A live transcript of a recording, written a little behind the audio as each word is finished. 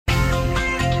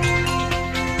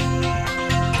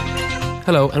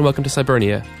Hello and welcome to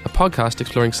Scibernia, a podcast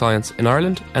exploring science in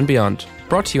Ireland and beyond,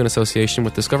 brought to you in association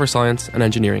with Discover Science and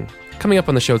Engineering. Coming up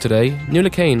on the show today, Nuala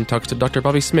Kane talks to Dr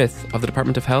Bobby Smyth of the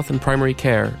Department of Health and Primary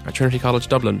Care at Trinity College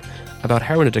Dublin about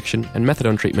heroin addiction and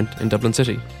methadone treatment in Dublin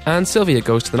City. And Sylvia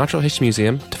goes to the Natural History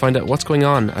Museum to find out what's going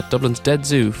on at Dublin's Dead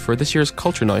Zoo for this year's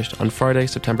Culture Night on Friday,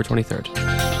 September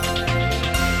 23rd.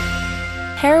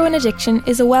 Heroin addiction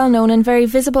is a well-known and very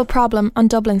visible problem on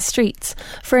Dublin streets.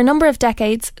 For a number of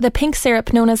decades, the pink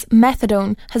syrup known as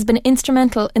Methadone has been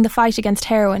instrumental in the fight against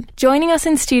heroin. Joining us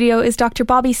in studio is Dr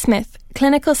Bobby Smyth,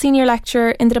 Clinical Senior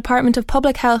Lecturer in the Department of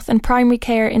Public Health and Primary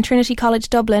Care in Trinity College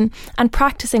Dublin and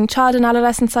practising child and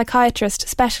adolescent psychiatrist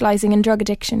specialising in drug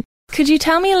addiction. Could you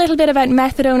tell me a little bit about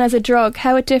methadone as a drug,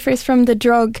 how it differs from the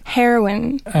drug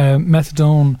heroin?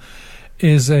 Methadone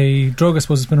is a drug, I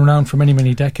suppose, it's been around for many,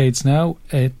 many decades now.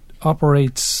 It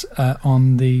operates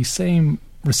on the same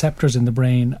receptors in the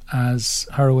brain as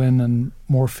heroin and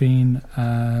morphine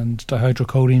and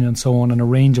dihydrocodeine and so on, and a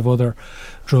range of other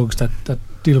drugs that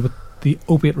deal with the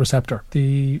opiate receptor.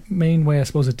 The main way, I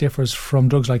suppose, it differs from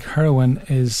drugs like heroin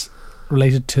is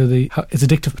related to its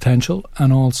addictive potential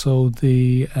and also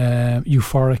the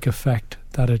euphoric effect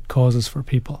that it causes for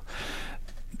people.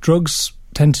 Drugs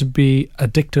tend to be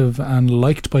addictive and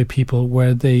liked by people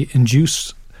where they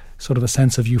induce sort of a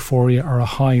sense of euphoria or a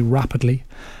high rapidly.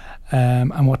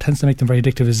 And what tends to make them very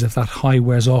addictive is if that high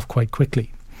wears off quite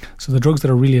quickly. So the drugs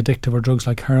that are really addictive are drugs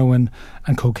like heroin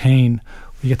and cocaine.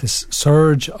 You get this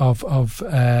surge of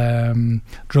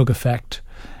drug effect,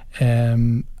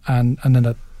 and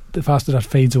then the faster that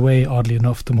fades away, oddly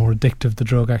enough, the more addictive the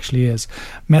drug actually is.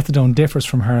 Methadone differs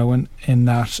from heroin in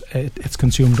that it's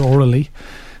consumed orally.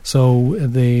 So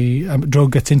the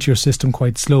drug gets into your system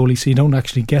quite slowly, so you don't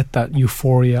actually get that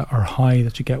euphoria or high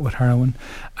that you get with heroin.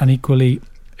 And equally,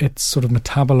 it's sort of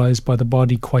metabolized by the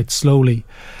body quite slowly.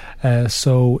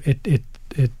 So it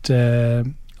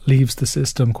leaves the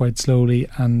system quite slowly,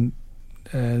 and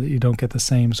you don't get the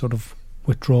same sort of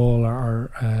withdrawal or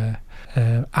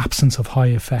absence of high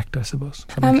effect, I suppose.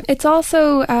 It's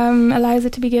also allows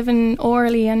it to be given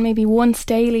orally and maybe once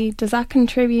daily. Does that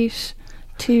contribute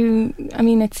to,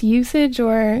 its usage?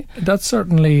 Or that's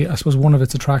certainly, I suppose, one of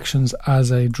its attractions as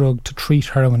a drug to treat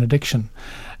heroin addiction.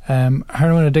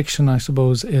 Heroin addiction, I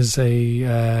suppose, is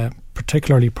a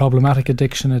particularly problematic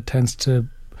addiction. It tends to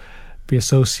be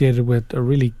associated with a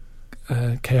really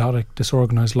chaotic,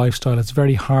 disorganised lifestyle. It's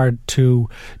very hard to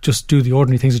just do the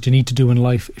ordinary things that you need to do in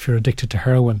life if you're addicted to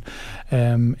heroin.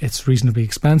 It's reasonably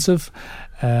expensive.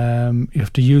 You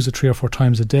have to use it 3 or 4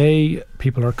 times a day.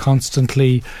 People are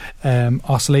constantly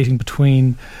oscillating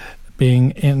between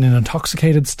being in an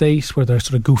intoxicated state where they're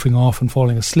sort of goofing off and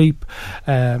falling asleep,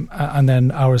 and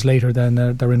then hours later then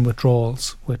they're in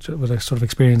withdrawals, where they're sort of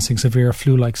experiencing severe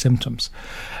flu-like symptoms.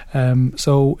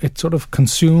 So it sort of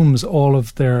consumes all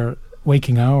of their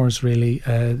waking hours, really,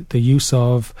 the use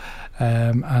of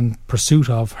and pursuit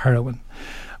of heroin.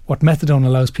 What methadone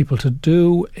allows people to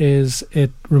do is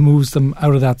it removes them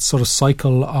out of that sort of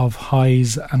cycle of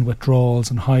highs and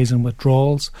withdrawals.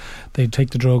 They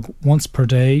take the drug once per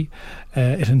day.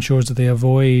 It ensures that they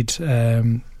avoid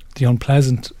the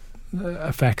unpleasant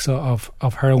effects of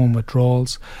heroin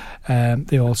withdrawals.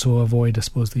 They also avoid, I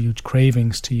suppose, the huge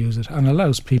cravings to use it, and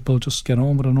allows people just to get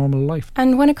on with a normal life.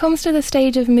 And when it comes to the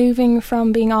stage of moving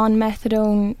from being on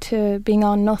methadone to being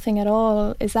on nothing at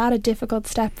all, is that a difficult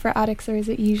step for addicts, or is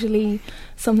it usually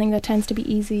something that tends to be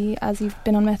easy as you've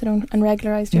been on methadone and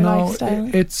regularised your lifestyle?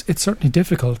 It's certainly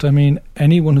difficult.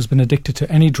 Anyone who's been addicted to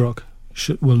any drug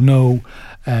will know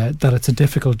that it's a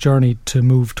difficult journey to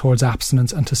move towards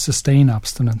abstinence and to sustain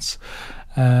abstinence.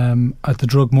 At the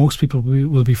drug most people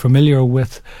will be familiar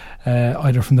with,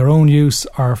 either from their own use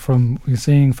or from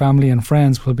seeing family and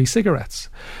friends, will be cigarettes.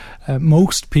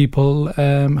 Most people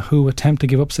who attempt to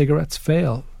give up cigarettes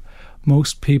fail.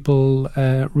 Most people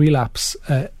relapse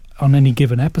on any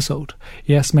given episode.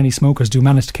 Yes, many smokers do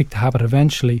manage to kick the habit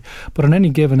eventually, but on any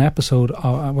given episode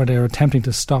where they're attempting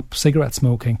to stop cigarette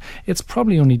smoking, it's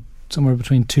probably only somewhere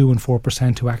between 2 and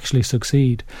 4% who actually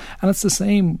succeed. And it's the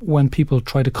same when people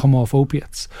try to come off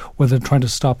opiates, whether they're trying to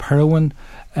stop heroin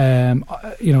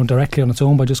directly on its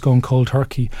own by just going cold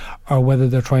turkey, or whether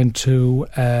they're trying to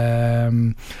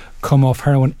come off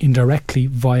heroin indirectly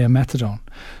via methadone.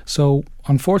 So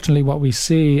unfortunately what we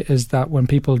see is that when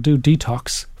people do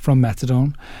detox from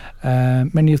methadone,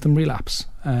 many of them relapse.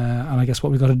 And I guess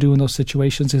what we've got to do in those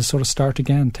situations is sort of start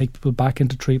again, take people back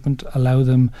into treatment, allow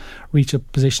them reach a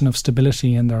position of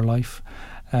stability in their life.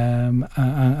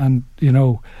 and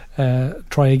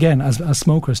try again, as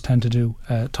smokers tend to do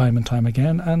time and time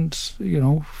again. And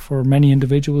for many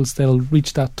individuals, they'll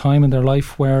reach that time in their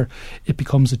life where it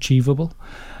becomes achievable.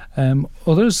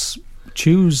 Others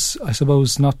choose, I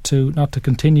suppose, not to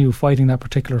continue fighting that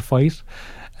particular fight,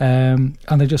 and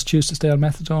they just choose to stay on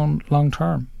methadone long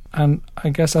term. And I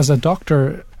guess as a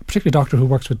doctor, particularly a doctor who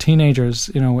works with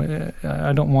teenagers,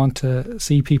 I don't want to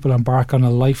see people embark on a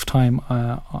lifetime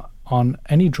on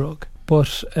any drug.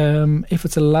 But if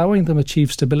it's allowing them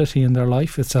achieve stability in their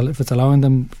life, if it's allowing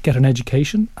them get an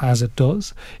education, as it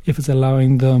does, if it's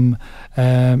allowing them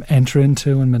enter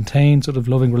into and maintain sort of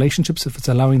loving relationships, if it's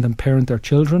allowing them parent their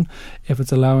children, if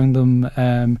it's allowing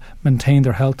them maintain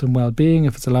their health and well-being,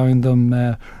 if it's allowing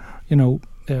them,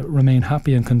 remain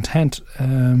happy and content,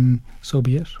 so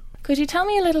be it. Could you tell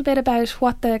me a little bit about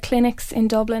what the clinics in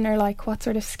Dublin are like, what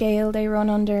sort of scale they run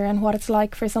under, and what it's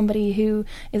like for somebody who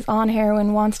is on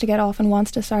heroin, wants to get off and wants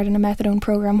to start in a methadone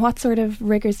programme? What sort of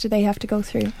rigours do they have to go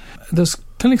through? There's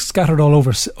clinics scattered all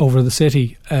over the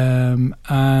city, and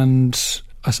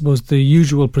I suppose the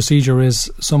usual procedure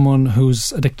is someone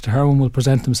who's addicted to heroin will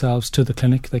present themselves to the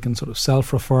clinic. They can sort of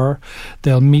self-refer.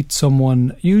 They'll meet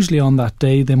someone usually on that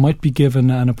day. They might be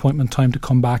given an appointment time to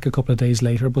come back a couple of days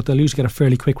later, but they'll usually get a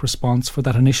fairly quick response for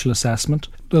that initial assessment.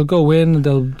 They'll go in and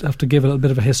they'll have to give a little bit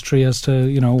of a history as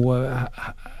to,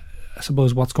 I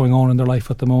suppose, what's going on in their life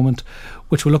at the moment,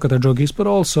 which will look at their drug use, but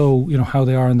also, how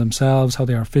they are in themselves, how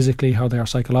they are physically, how they are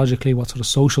psychologically, what sort of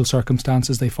social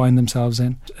circumstances they find themselves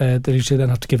in. They usually then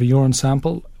have to give a urine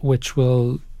sample, which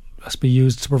will be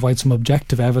used to provide some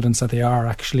objective evidence that they are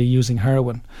actually using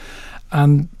heroin.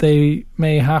 And they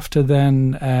may have to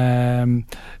then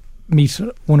meet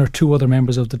one or two other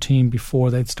members of the team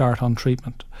before they'd start on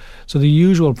treatment. So the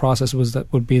usual process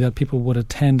would be that people would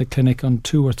attend a clinic on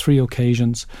 2 or 3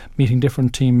 occasions, meeting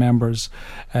different team members.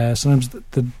 Sometimes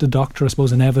the doctor, I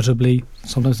suppose, inevitably,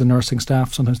 sometimes the nursing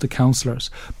staff, sometimes the counsellors,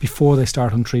 before they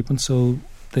start on treatment, so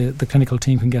the clinical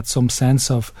team can get some sense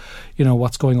of,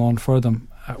 what's going on for them.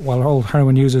 While all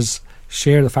heroin users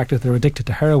share the fact that they're addicted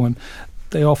to heroin,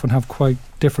 they often have quite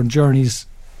different journeys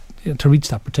to reach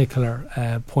that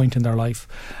particular point in their life.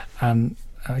 And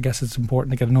I guess it's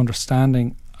important to get an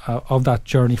understanding of that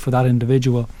journey for that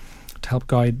individual to help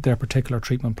guide their particular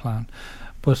treatment plan.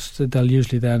 But they'll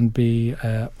usually then be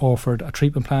offered a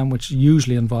treatment plan which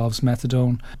usually involves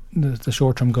methadone. The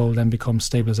short-term goal then becomes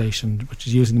stabilisation, which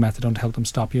is using the methadone to help them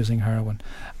stop using heroin.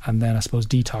 And then I suppose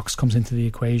detox comes into the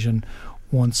equation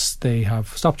once they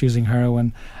have stopped using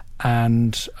heroin,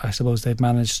 and I suppose they've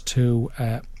managed to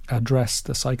address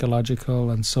the psychological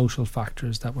and social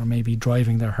factors that were maybe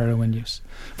driving their heroin use.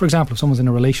 For example, if someone's in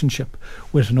a relationship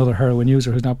with another heroin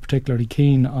user who's not particularly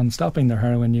keen on stopping their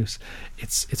heroin use,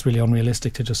 it's really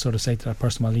unrealistic to just sort of say to that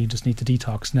person, well, you just need to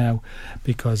detox now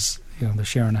because they're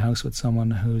sharing a house with someone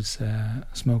who's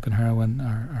smoking heroin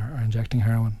or injecting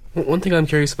heroin. One thing I'm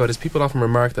curious about is people often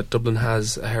remark that Dublin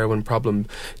has a heroin problem.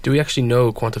 Do we actually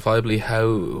know quantifiably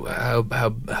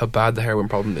how bad the heroin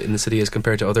problem in the city is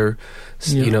compared to other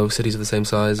cities of the same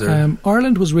size? Or?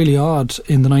 Ireland was really odd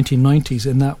in the 1990s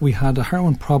in that we had a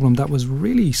heroin problem that was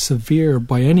really severe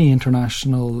by any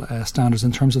international standards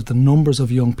in terms of the numbers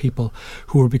of young people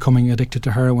who were becoming addicted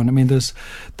to heroin. I mean, there's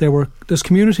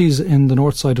communities in the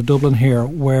north side of Dublin here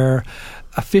where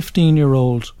a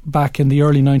 15-year-old back in the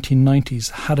early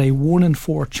 1990s had a 1 in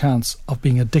 4 chance of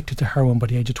being addicted to heroin by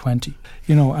the age of 20.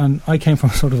 And I came from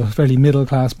sort of a fairly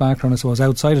middle-class background, so I was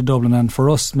outside of Dublin, and for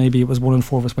us, maybe it was 1 in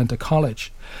 4 of us went to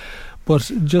college.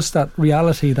 But just that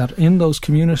reality that in those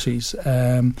communities,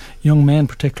 young men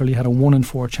particularly had a 1 in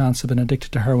 4 chance of being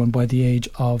addicted to heroin by the age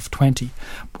of 20.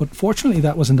 But fortunately,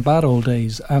 that was in the bad old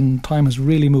days, and time has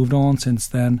really moved on since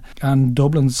then. And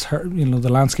Dublin's, the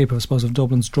landscape, I suppose, of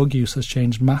Dublin's drug use has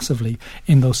changed massively.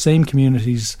 In those same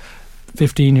communities,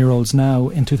 15-year-olds now,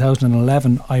 in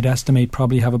 2011, I'd estimate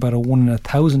probably have about a 1 in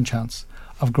 1,000 chance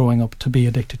of growing up to be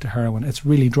addicted to heroin. It's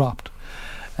really dropped.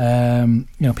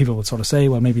 People would sort of say,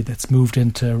 well, maybe that's moved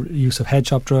into use of head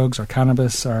shop drugs or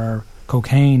cannabis or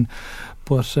cocaine,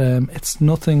 but it's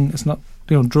nothing. It's not.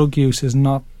 Drug use is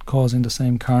not causing the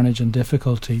same carnage and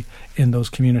difficulty in those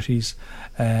communities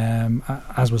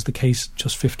as was the case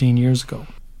just 15 years ago.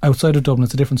 Outside of Dublin,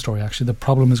 it's a different story. Actually, the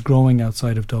problem is growing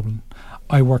outside of Dublin.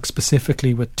 I work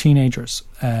specifically with teenagers.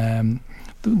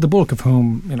 The bulk of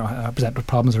whom, present with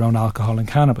problems around alcohol and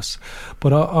cannabis.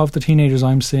 But of the teenagers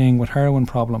I'm seeing with heroin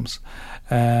problems,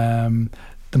 the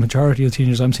majority of the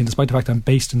teenagers I'm seeing, despite the fact I'm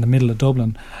based in the middle of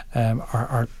Dublin,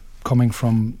 are coming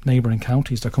from neighbouring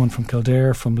counties. They're coming from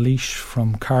Kildare, from Laois,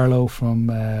 from Carlow, from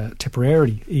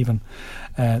Tipperary even.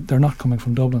 They're not coming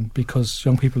from Dublin, because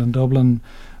young people in Dublin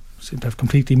seem to have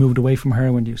completely moved away from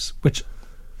heroin use, which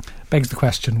begs the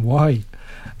question, why?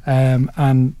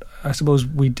 And I suppose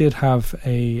we did have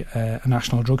a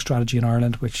national drug strategy in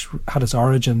Ireland, which had its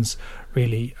origins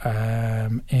really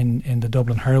in the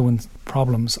Dublin heroin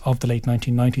problems of the late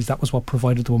 1990s. That was what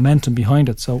provided the momentum behind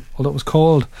it. So although it was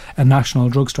called a national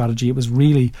drug strategy, it was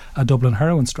really a Dublin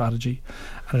heroin strategy,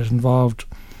 and it involved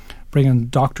bringing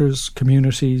doctors,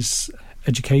 communities,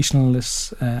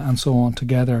 educationalists and so on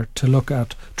together to look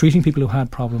at treating people who had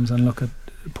problems and look at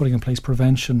putting in place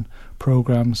prevention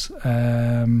programs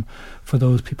for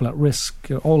those people at risk,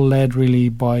 all led really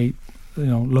by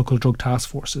local drug task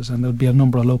forces, and there would be a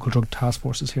number of local drug task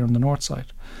forces here on the north side.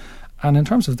 And in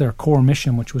terms of their core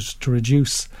mission, which was to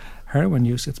reduce heroin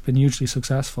use, it's been hugely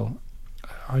successful.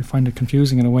 I find it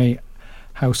confusing in a way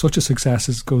how such a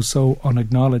success goes so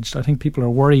unacknowledged. I think people are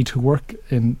worried who work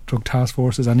in drug task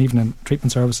forces and even in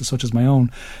treatment services such as my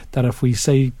own, that if we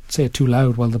say it too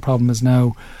loud, well, the problem is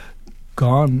now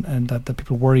gone, and that the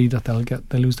people worry that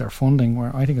they'll lose their funding,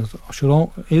 where I think it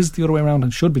is the other way around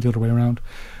and should be the other way around,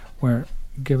 where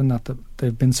given that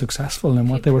they've been successful in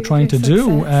what they were trying to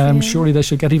do, surely they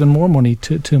should get even more money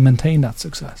to maintain that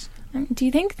success. Do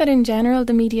you think that in general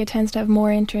the media tends to have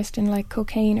more interest in like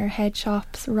cocaine or head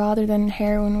shops rather than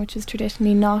heroin, which is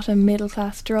traditionally not a middle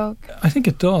class drug? I think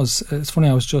it does. It's funny,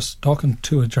 I was just talking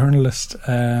to a journalist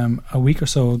a week or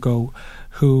so ago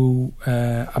who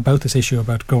about this issue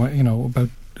about about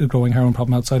the growing heroin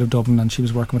problem outside of Dublin, and she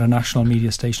was working with a national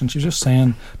media station. She was just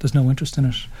saying there's no interest in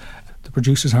it. The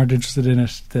producers aren't interested in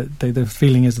it. The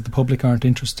feeling is that the public aren't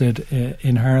interested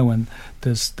in heroin.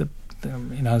 There's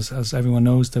as everyone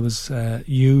knows, there was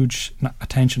huge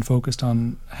attention focused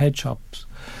on head shops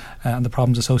and the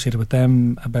problems associated with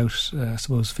them about, I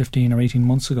suppose, 15 or 18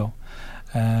 months ago.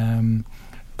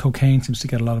 Cocaine seems to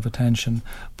get a lot of attention,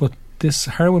 but this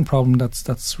heroin problem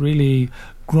that's really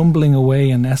grumbling away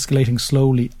and escalating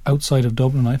slowly outside of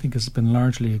Dublin, I think, has been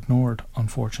largely ignored,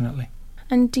 unfortunately.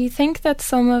 And do you think that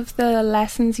some of the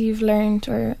lessons you've learned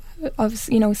or of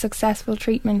successful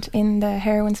treatment in the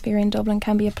heroin sphere in Dublin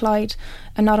can be applied,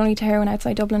 and not only to heroin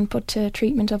outside Dublin but to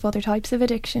treatment of other types of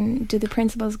addiction? Do the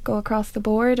principles go across the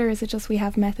board, or is it just we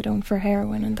have methadone for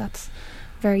heroin and that's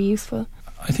very useful?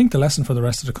 I think the lesson for the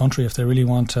rest of the country, if they really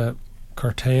want to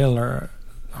curtail or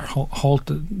halt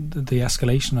the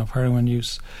escalation of heroin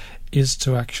use, is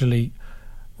to actually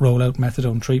roll out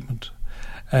methadone treatment.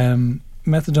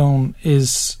 Methadone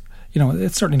is,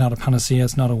 it's certainly not a panacea,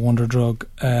 it's not a wonder drug.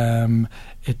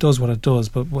 It does what it does,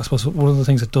 but I suppose one of the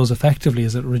things it does effectively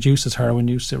is it reduces heroin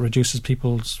use. It reduces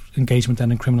people's engagement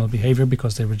then in criminal behaviour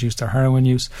because they reduce their heroin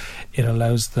use. It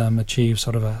allows them achieve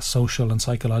sort of a social and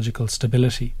psychological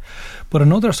stability. But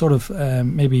another sort of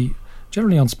maybe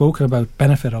generally unspoken about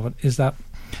benefit of it is that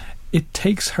it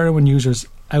takes heroin users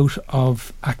out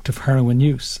of active heroin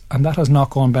use, and that has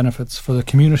knock-on benefits for the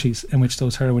communities in which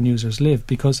those heroin users live,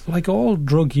 because like all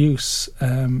drug use,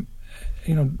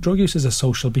 drug use is a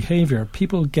social behaviour.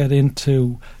 People get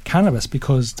into cannabis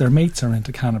because their mates are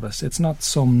into cannabis. It's not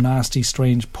some nasty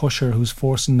strange pusher who's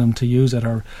forcing them to use it,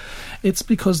 or it's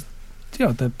because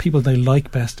the people they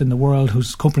like best in the world,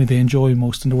 whose company they enjoy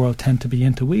most in the world, tend to be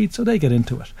into weed, so they get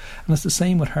into it. And it's the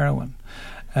same with heroin.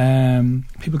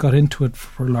 People got into it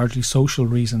for largely social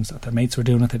reasons, that their mates were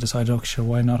doing it, they decided, oh sure,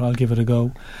 why not, I'll give it a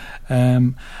go.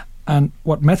 And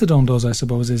what methadone does, I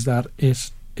suppose, is that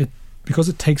it because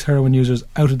it takes heroin users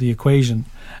out of the equation,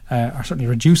 or certainly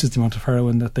reduces the amount of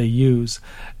heroin that they use,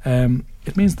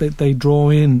 it means that they draw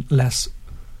in less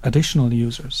additional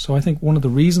users. So I think one of the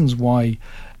reasons why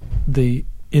the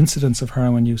incidence of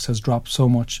heroin use has dropped so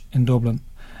much in Dublin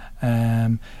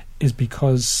is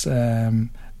because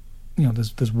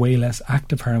there's way less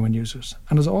active heroin users,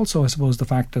 and there's also, I suppose, the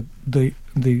fact that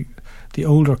the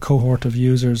older cohort of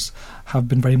users have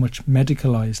been very much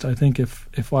medicalised. I think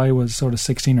if I was sort of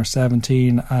 16 or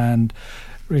 17 and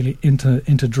really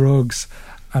into drugs,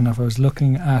 and if I was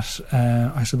looking at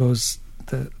I suppose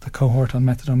the cohort on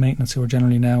methadone maintenance who are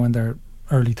generally now in their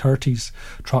early 30s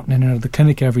trotting in and out of the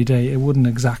clinic every day, it wouldn't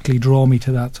exactly draw me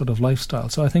to that sort of lifestyle.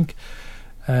 So I think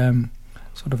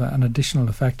sort of an additional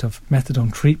effect of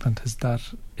methadone treatment is that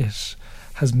it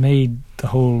has made the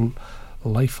whole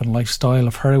life and lifestyle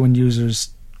of heroin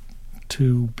users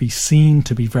to be seen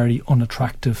to be very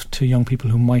unattractive to young people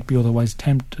who might be otherwise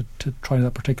tempted to try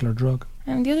that particular drug.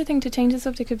 And the other thing, to change the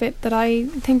subject a bit, that I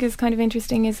think is kind of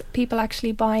interesting is people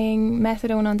actually buying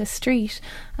methadone on the street.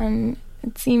 And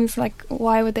It seems like,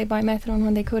 why would they buy methadone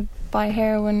when they could buy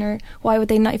heroin? Or why would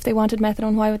they not, if they wanted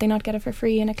methadone, why would they not get it for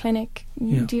free in a clinic?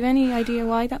 Yeah. Do you have any idea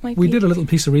why that might be? We did a little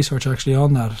piece of research actually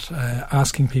on that,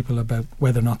 asking people about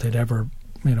whether or not they'd ever,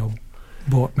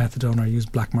 bought methadone or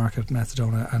used black market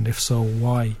methadone, and if so,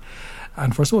 why.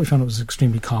 And first of all, we found it was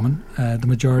extremely common. The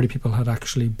majority of people had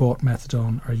actually bought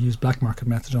methadone or used black market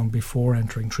methadone before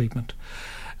entering treatment.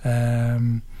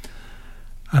 And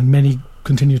many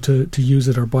continue to use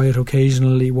it or buy it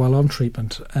occasionally while on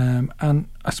treatment. And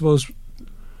I suppose,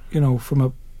 from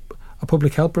a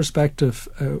public health perspective,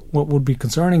 what would be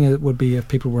concerning it would be if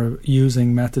people were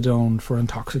using methadone for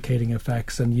intoxicating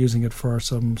effects and using it for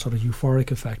some sort of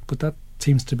euphoric effect. But that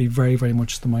seems to be very, very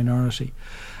much the minority.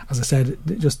 As I said,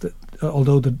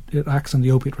 although it acts on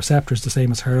the opiate receptors the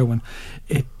same as heroin,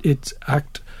 its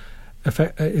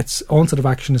onset of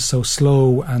action is so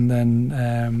slow, and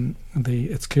then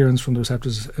its clearance from the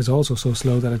receptors is also so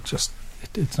slow that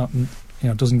it's not,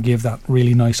 doesn't give that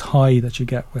really nice high that you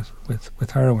get with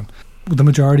heroin. The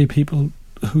majority of people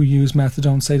who use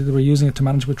methadone say that they were using it to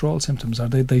manage withdrawal symptoms, or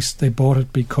they bought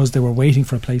it because they were waiting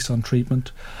for a place on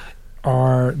treatment,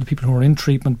 or the people who were in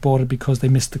treatment bought it because they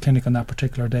missed the clinic on that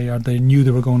particular day, or they knew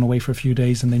they were going away for a few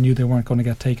days and they knew they weren't going to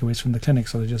get takeaways from the clinic,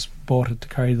 so they just bought it to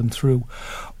carry them through.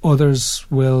 Others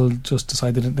will just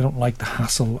decide they don't like the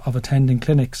hassle of attending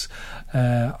clinics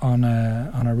on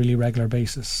a really regular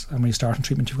basis. And when you start in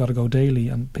treatment, you've got to go daily,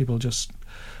 and people just,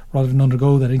 rather than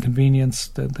undergo that inconvenience,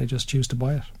 they just choose to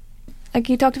buy it. Like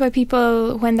you talked about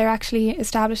people when they're actually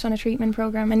established on a treatment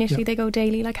program, initially they go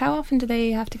daily. Like, how often do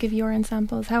they have to give urine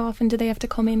samples? How often do they have to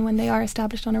come in when they are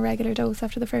established on a regular dose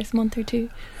after the first month or two?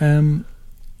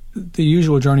 The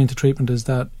usual journey into treatment is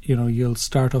that, you'll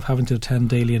start off having to attend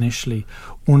daily initially.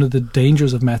 One of the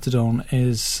dangers of methadone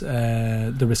is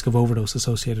the risk of overdose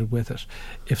associated with it.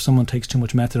 If someone takes too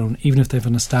much methadone, even if they've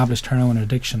an established heroin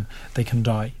addiction, they can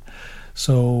die.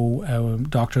 So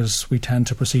doctors, we tend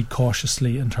to proceed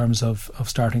cautiously in terms of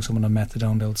starting someone on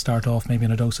methadone. They'll start off maybe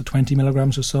on a dose of 20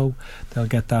 milligrams or so. They'll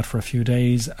get that for a few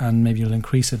days, and maybe you'll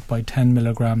increase it by 10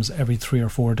 milligrams every 3 or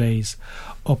 4 days,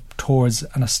 up towards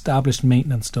an established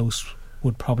maintenance dose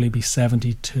would probably be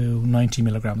 70 to 90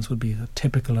 milligrams would be a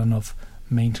typical enough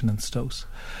maintenance dose.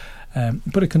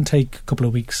 But it can take a couple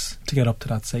of weeks to get up to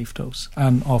that safe dose.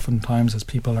 And oftentimes, as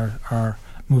people are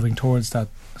moving towards that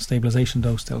stabilisation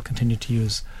dose, they'll continue to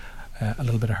use a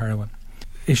little bit of heroin.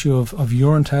 Issue of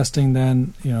urine testing,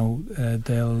 then,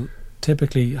 they'll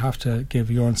typically have to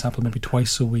give urine sample maybe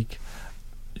twice a week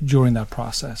during that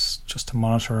process, just to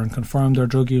monitor and confirm their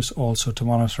drug use, also to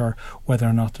monitor whether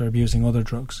or not they're abusing other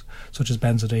drugs, such as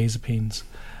benzodiazepines,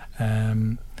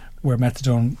 where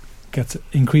methadone gets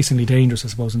increasingly dangerous, I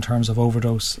suppose, in terms of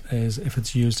overdose, is if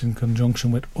it's used in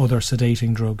conjunction with other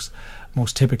sedating drugs.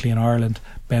 Most typically in Ireland,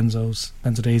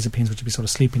 benzodiazepines, which would be sort of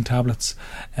sleeping tablets,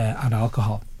 and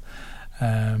alcohol.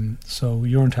 So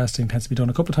urine testing tends to be done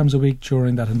a couple of times a week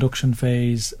during that induction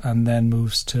phase, and then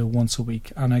moves to once a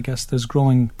week. And I guess there's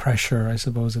growing pressure, I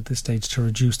suppose, at this stage to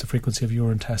reduce the frequency of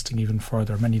urine testing even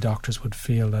further. Many doctors would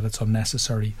feel that it's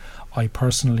unnecessary. I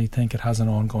personally think it has an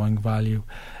ongoing value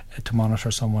to monitor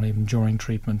someone even during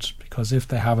treatment, because if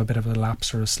they have a bit of a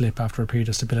lapse or a slip after a period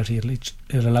of stability,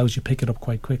 it allows you to pick it up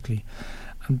quite quickly.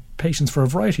 And patients, for a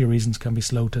variety of reasons, can be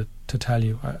slow to tell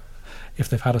you if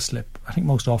they've had a slip. I think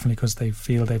most often because they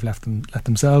feel they've let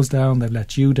themselves down, they've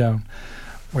let you down.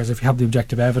 Whereas if you have the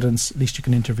objective evidence, at least you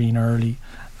can intervene early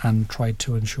and try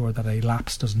to ensure that a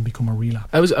lapse doesn't become a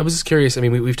relapse. I was just curious. I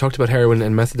mean, we've talked about heroin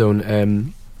and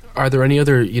methadone. Are there any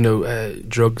other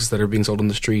drugs that are being sold on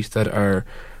the street that are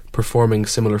performing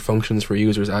similar functions for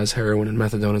users as heroin and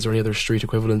methadone? Is there any other street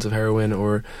equivalents of heroin,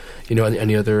 or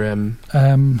any other?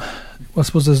 Well, I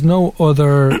suppose there's no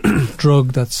other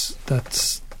drug that's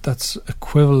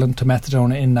equivalent to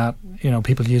methadone in that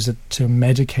people use it to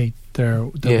medicate their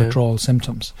withdrawal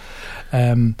symptoms.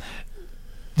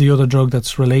 The other drug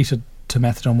that's related to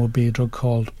methadone would be a drug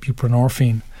called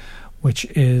buprenorphine, which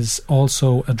is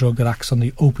also a drug that acts on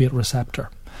the opiate receptor.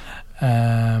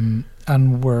 And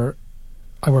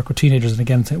I work with teenagers, and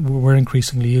again, we're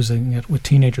increasingly using it with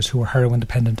teenagers who are heroin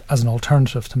dependent as an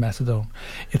alternative to methadone.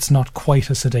 It's not quite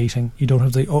as sedating. You don't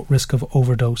have the risk of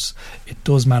overdose. It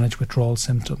does manage withdrawal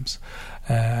symptoms,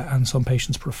 and some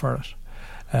patients prefer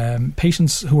it.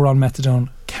 Patients who are on methadone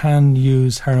can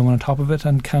use heroin on top of it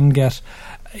and can get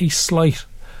a slight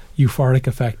euphoric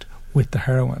effect with the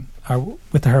heroin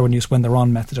use when they're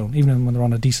on methadone, even when they're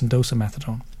on a decent dose of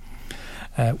methadone.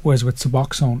 Whereas with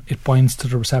Suboxone, it binds to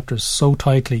the receptors so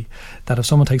tightly that if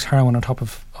someone takes heroin on top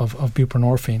of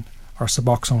buprenorphine, or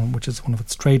Suboxone, which is one of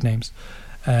its trade names,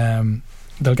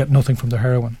 they'll get nothing from the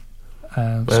heroin.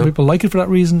 Some people like it for that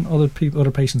reason.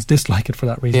 Other patients dislike it for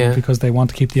that reason because they want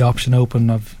to keep the option open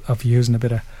of using a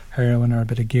bit of heroin or a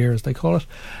bit of gear, as they call it,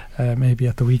 maybe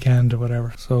at the weekend or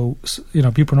whatever. So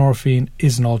buprenorphine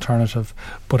is an alternative,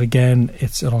 but again,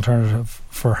 it's an alternative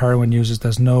for heroin users.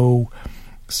 There's no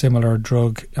similar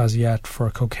drug as yet for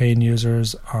cocaine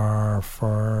users or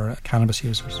for cannabis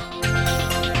users.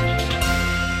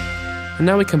 And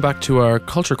now we come back to our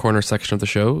Culture Corner section of the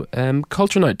show.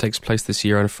 Culture Night takes place this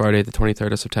year on Friday the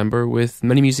 23rd of September, with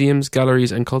many museums,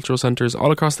 galleries and cultural centres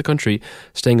all across the country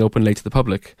staying open late to the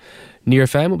public. Near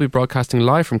FM will be broadcasting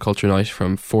live from Culture Night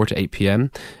from 4 to 8 p.m,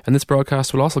 and this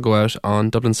broadcast will also go out on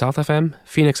Dublin South FM,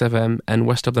 Phoenix FM and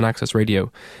West Dublin Access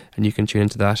Radio, and you can tune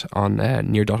into that on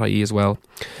near.ie as well.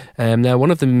 Now,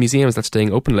 one of the museums that's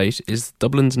staying open late is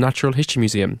Dublin's Natural History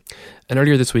Museum, and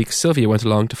earlier this week Sylvia went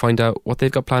along to find out what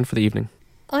they've got planned for the evening.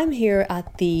 I'm here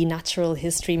at the Natural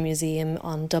History Museum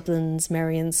on Dublin's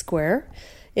Merrion Square.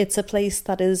 It's a place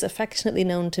that is affectionately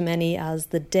known to many as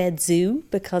the Dead Zoo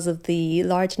because of the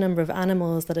large number of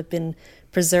animals that have been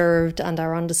preserved and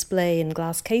are on display in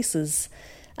glass cases.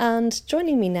 And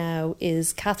joining me now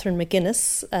is Catherine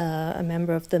McGuinness, a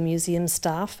member of the museum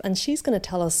staff, and she's going to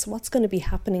tell us what's going to be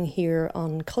happening here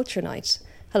on Culture Night.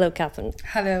 Hello, Catherine.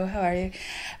 Hello, how are you?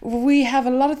 We have a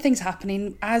lot of things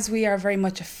happening. As we are very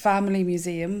much a family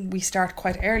museum, we start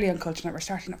quite early on Culture Night. We're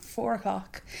starting at 4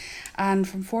 o'clock. And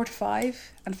from 4 to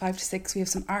 5 and 5 to 6, we have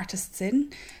some artists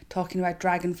in talking about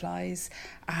dragonflies.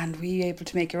 And we're able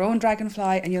to make your own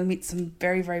dragonfly, and you'll meet some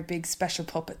very, very big special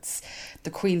puppets.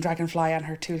 The Queen Dragonfly and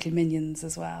her 2 little minions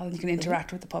as well. And you can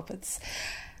interact with the puppets.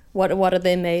 What are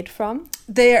they made from?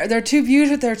 They're 2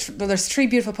 beautiful. There's 3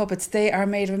 beautiful puppets. They are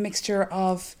made of a mixture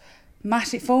of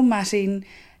foam matting,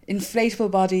 inflatable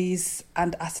bodies,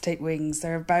 and acetate wings.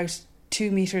 They're about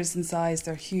 2 meters in size.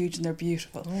 They're huge and they're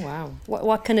beautiful. Oh wow!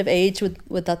 What kind of age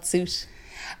would that suit?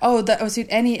 Oh, that would suit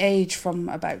any age from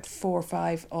about 4 or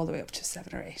 5 all the way up to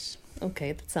 7 or 8.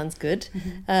 Okay, that sounds good.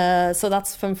 Mm-hmm. So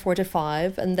that's from 4 to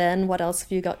 5, and then what else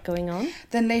have you got going on?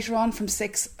 Then later on from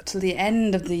 6 till the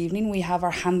end of the evening, we have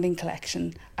our handling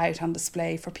collection out on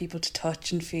display for people to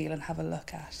touch and feel and have a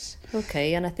look at.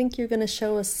 Okay, and I think you're going to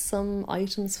show us some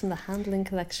items from the handling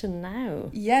collection now.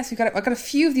 Yes, I've got a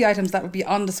few of the items that will be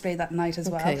on display that night as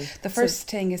well. The first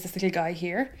thing is this little guy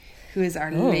here, who is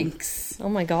our lynx. Oh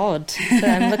my God! So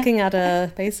I'm looking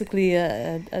at basically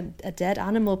a dead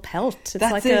animal pelt.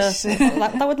 It's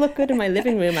that would look good in my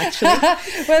living room actually.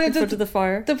 Well, in front of the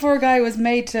fire. The poor guy was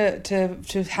made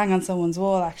to hang on someone's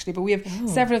wall actually, but we have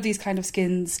several of these kind of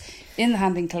skins in the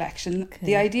handling collection. Okay.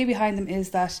 The idea behind them is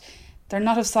that they're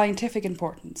not of scientific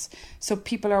importance, so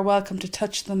people are welcome to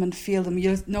touch them and feel them.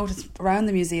 You'll notice around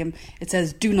the museum it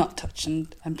says do not touch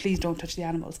and please don't touch the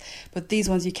animals, but these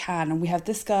ones you can. And we have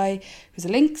this guy who's a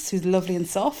lynx, who's lovely and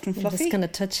soft and fluffy. I'm just going to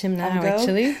touch him now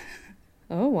actually.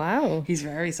 Oh wow, he's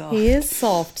very soft. He is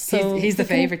soft. So he's the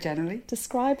favourite generally.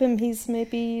 Describe him. Is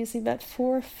he about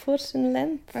 4 foot in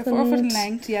length? About 4 foot in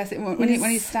length, yes. When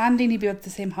he's standing, he'd be about the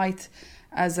same height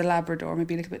as a Labrador,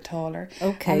 maybe a little bit taller.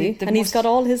 Okay, and he's got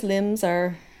all his limbs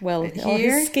all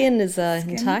his skin is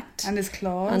intact. And his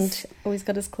claws. And he's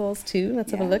got his claws too.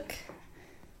 Let's have a look.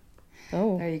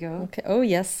 Oh, there you go. Okay. Oh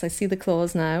yes, I see the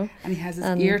claws now. And he has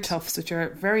his ear tufts, which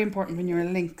are very important when you're a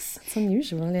lynx. It's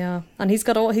unusual, yeah. And he's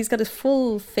got his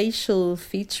full facial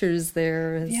features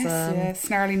there.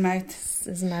 Snarling mouth.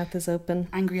 His mouth is open.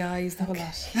 Angry eyes, the whole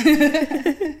lot.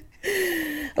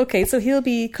 Okay, so he'll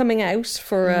be coming out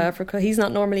for he's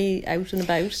not normally out and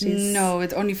about. No,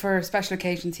 it's only for special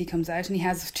occasions he comes out, and he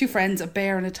has 2 friends, a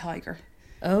bear and a tiger.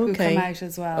 Who come out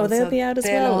as well. Oh, they'll be out as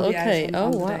well. Okay.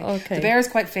 On wow. Okay. The bear is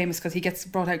quite famous because he gets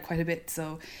brought out quite a bit.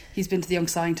 So he's been to the Young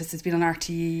Scientist. He's been on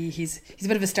RTE. He's a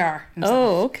bit of a star himself.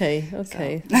 Oh, okay.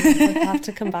 So. We'll have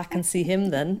to come back and see him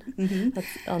then.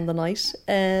 That's on the night.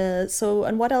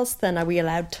 And what else then are we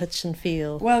allowed to touch and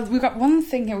feel? Well, we've got one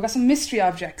thing here. We've got some mystery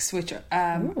objects which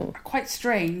are quite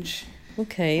strange.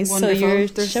 Okay, so you're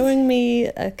showing me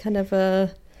a kind of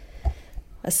a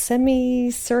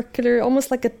semicircular,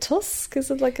 almost like a tusk. Is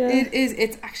it like a? It is.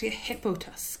 It's actually a hippo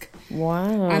tusk.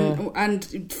 Wow.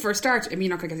 And for a start, I mean,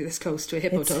 you're not going to get this close to a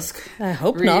hippo tusk. I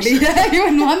hope really. not. You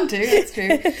wouldn't want to. That's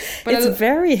true. But it's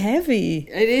very heavy.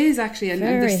 It is actually, and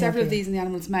there's several of these in the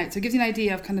animal's mouth, so it gives you an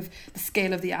idea of kind of the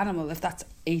scale of the animal, if that's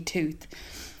a tooth.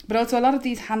 But also, a lot of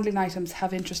these handling items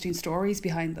have interesting stories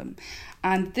behind them.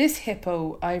 And this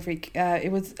hippo ivory,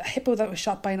 it was a hippo that was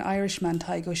shot by an Irishman,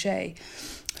 Ty Gaucher,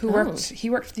 who worked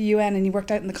for the UN, and he worked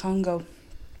out in the Congo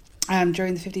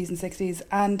during the 50s and 60s.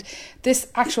 And this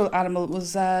actual animal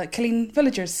was killing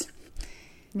villagers.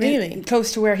 Really?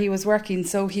 Close to where he was working.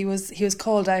 So he was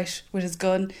called out with his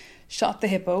gun, shot the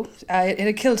hippo. It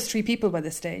had killed 3 people by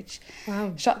this stage.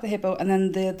 Wow. Shot the hippo, and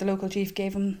then the local chief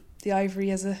gave him the ivory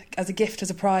as a gift,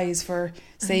 as a prize for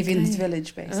saving his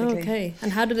village, basically. Okay.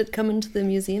 And how did it come into the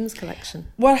museum's collection?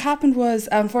 What happened was,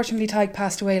 unfortunately, Tig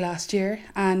passed away last year,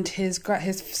 and his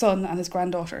son and his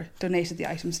granddaughter donated the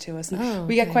items to us. And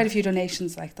we get quite a few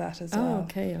donations like that as well.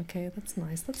 Okay. That's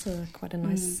nice. That's quite a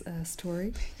nice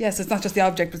story. Yes, it's not just the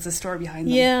object, but it's the story behind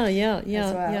them.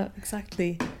 Yeah,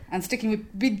 exactly. And sticking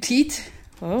with big teeth.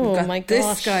 Oh my gosh.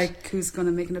 This guy who's going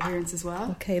to make an appearance as well.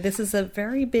 Okay, this is a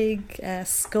very big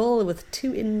skull with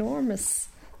 2 enormous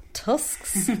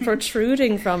tusks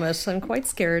protruding from it. I'm quite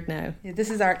scared now. Yeah, this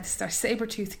is our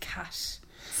saber-toothed cat.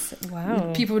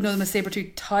 Wow. People would know them as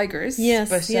saber-toothed tigers.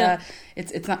 Yes, but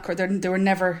it's not. They were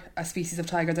never a species of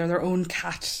tiger. They're their own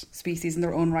cat species in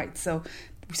their own right. So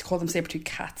we call them saber-toothed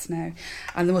cats now.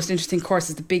 And the most interesting, of course,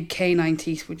 is the big canine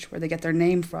teeth, where they get their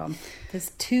name from.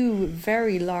 There's 2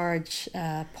 very large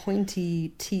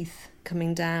pointy teeth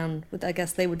coming down. I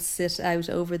guess they would sit out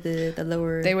over the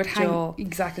lower jaw. They would hang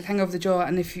over the jaw.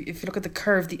 And if you look at the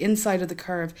curve, the inside of the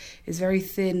curve is very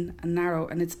thin and narrow,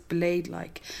 and it's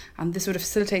blade-like. And this would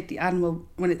facilitate the animal,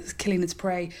 when it's killing its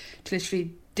prey, to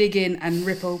literally dig in and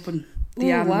rip open the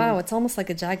animal. Wow, it's almost like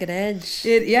a jagged edge.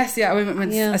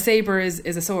 A saber is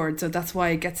a sword, so that's why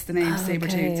it gets the name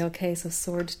saber-tooth. Okay, so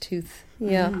sword tooth.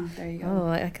 Yeah. There you go. Oh,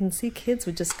 I can see kids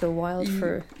would just go wild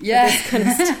for this kind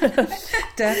of stuff.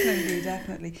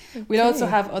 Definitely. We'll also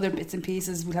have other bits and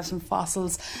pieces. We'll have some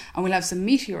fossils, and we'll have some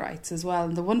meteorites as well.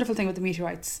 And the wonderful thing with the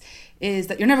meteorites is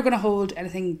that you're never going to hold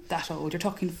anything that old. You're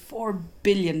talking 4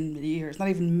 billion years, not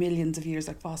even millions of years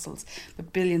like fossils,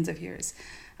 but billions of years.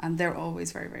 And they're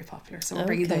always very, very popular. So we're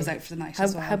bringing those out for the night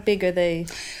as well. How big are they?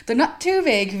 They're not too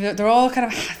big. They're all kind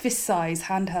of fist size,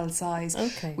 handheld size.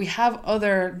 Okay. We have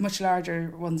other much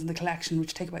larger ones in the collection,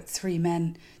 which take about 3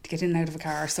 men to get in and out of a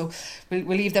car. So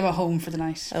we'll leave them at home for the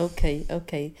night.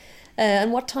 Okay.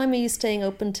 And what time are you staying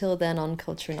open till then on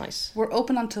Culture Night? We're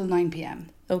open until 9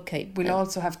 p.m. Okay. We'll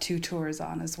also have 2 tours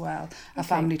on as well, a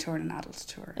family tour and an adult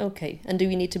tour. Okay. And do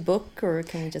we need to book, or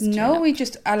can we just No, we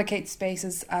just allocate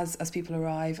spaces as people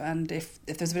arrive, and if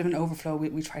there's a bit of an overflow,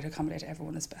 we try to accommodate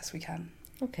everyone as best we can.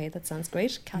 Okay, that sounds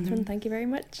great. Catherine, thank you very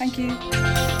much. Thank you.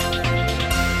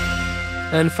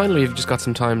 And finally, we've just got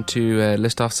some time to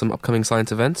list off some upcoming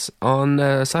science events. On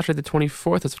Saturday the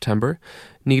 24th of September,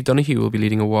 Niamh Donoghue will be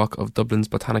leading a walk of Dublin's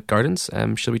Botanic Gardens.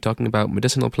 She'll be talking about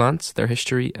medicinal plants, their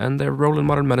history and their role in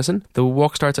modern medicine. The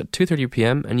walk starts at 2:30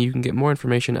 p.m. and you can get more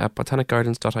information at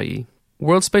botanicgardens.ie.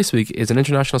 World Space Week is an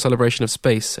international celebration of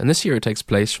space, and this year it takes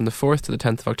place from the 4th to the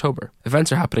 10th of October.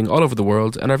 Events are happening all over the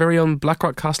world, and our very own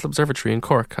Blackrock Castle Observatory in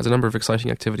Cork has a number of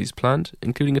exciting activities planned,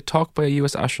 including a talk by a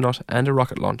US astronaut and a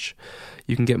rocket launch.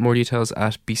 You can get more details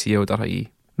at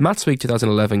bco.ie. Maths Week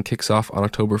 2011 kicks off on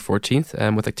October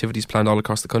 14th with activities planned all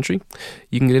across the country.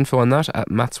 You can get info on that at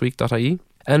mathsweek.ie.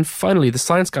 And finally, the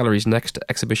Science Gallery's next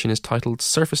exhibition is titled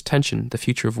Surface Tension, The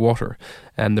Future of Water.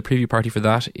 And the preview party for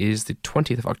that is the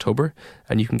 20th of October,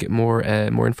 and you can get more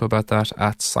info about that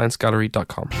at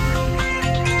sciencegallery.com.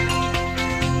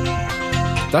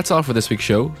 That's all for this week's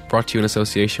show, brought to you in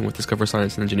association with Discover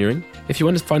Science and Engineering. If you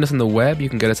want to find us on the web, you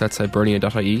can get us at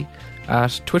Scibernia.ie,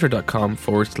 at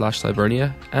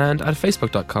twitter.com/Scibernia, and at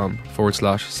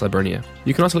facebook.com/Scibernia.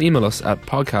 You can also email us at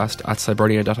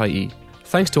podcast@Scibernia.ie.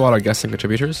 Thanks to all our guests and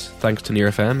contributors, thanks to Near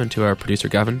FM and to our producer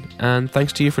Gavin, and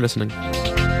thanks to you for listening.